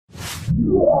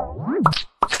Hello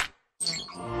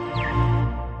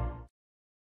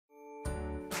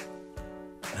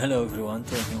everyone,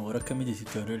 to a new Raqmedia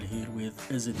tutorial here with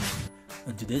Izidin.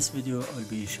 In today's video I'll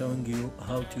be showing you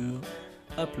how to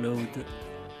upload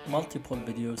multiple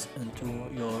videos into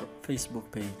your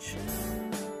Facebook page.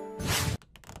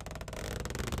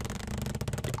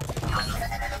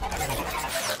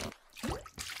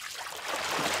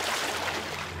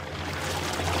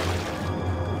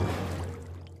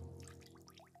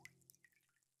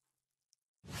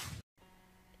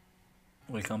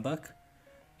 Welcome back.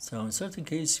 So in certain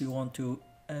case you want to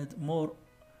add more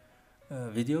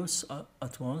videos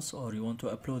at once, or you want to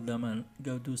upload them and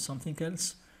go do something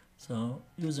else. So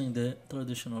using the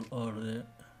traditional or the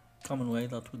common way,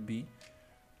 that would be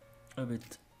a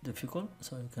bit difficult.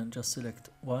 So you can just select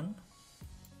one,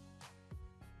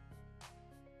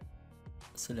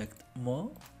 select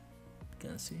more, you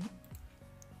can see.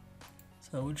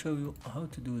 So I will show you how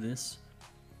to do this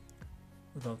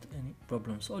without any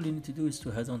problems. All you need to do is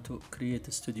to head on to Create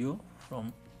a Studio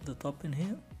from the top in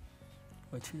here.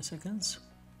 Wait a few seconds.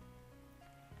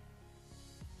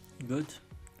 Good.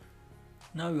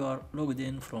 Now you are logged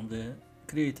in from the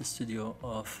Create a Studio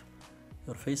of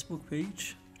your Facebook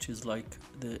page, which is like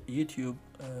the YouTube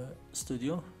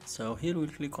studio. So here we'll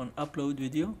click on Upload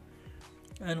Video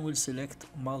and we'll select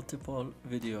multiple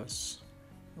videos.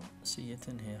 You'll see it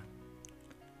in here.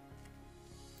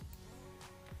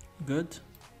 Good.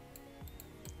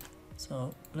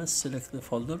 So let's select the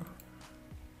folder.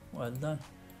 Well done.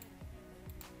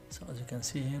 So as you can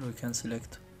see here, we can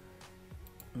select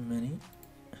many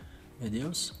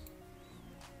videos.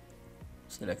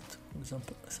 Select, for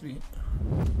example, 3.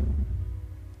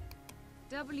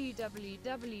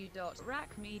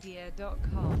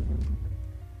 www.raqmedia.com.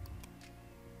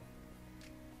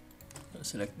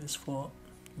 Select these 4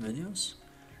 videos.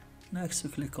 Next,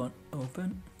 you click on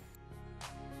Open.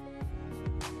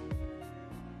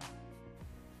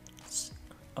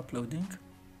 Uploading,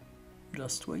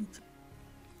 just wait.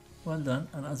 Well done.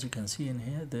 And as you can see in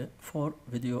here, the 4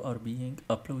 videos are being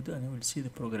uploaded, and you will see the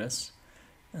progress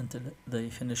until they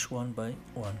finish one by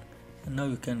one. And now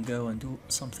you can go and do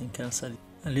something else and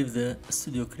leave the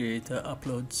studio creator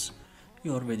uploads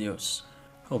your videos.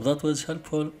 Hope that was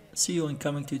helpful. See you in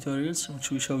coming tutorials, in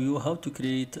which we show you how to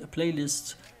create a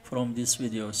playlist from these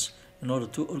videos in order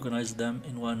to organize them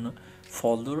in one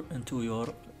folder into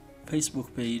your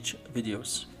Facebook page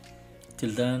videos.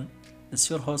 Till then, it's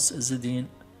your host Izidin.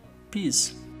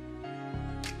 Peace.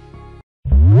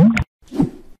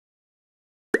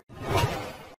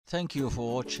 Thank you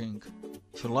for watching.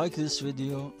 If you like this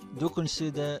video, do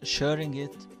consider sharing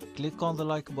it. Click on the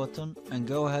like button and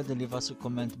go ahead and leave us a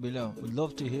comment below. We'd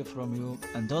love to hear from you,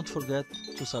 and don't forget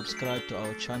to subscribe to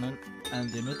our channel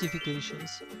and the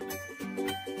notifications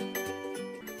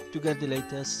to get the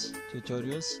latest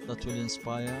tutorials that will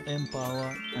inspire,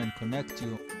 empower, and connect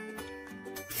you.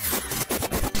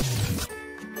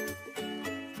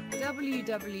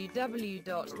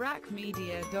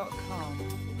 www.raqmedia.com.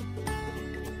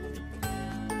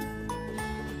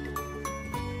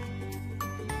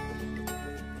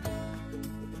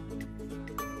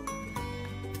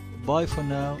 Bye for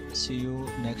now. See you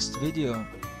next video.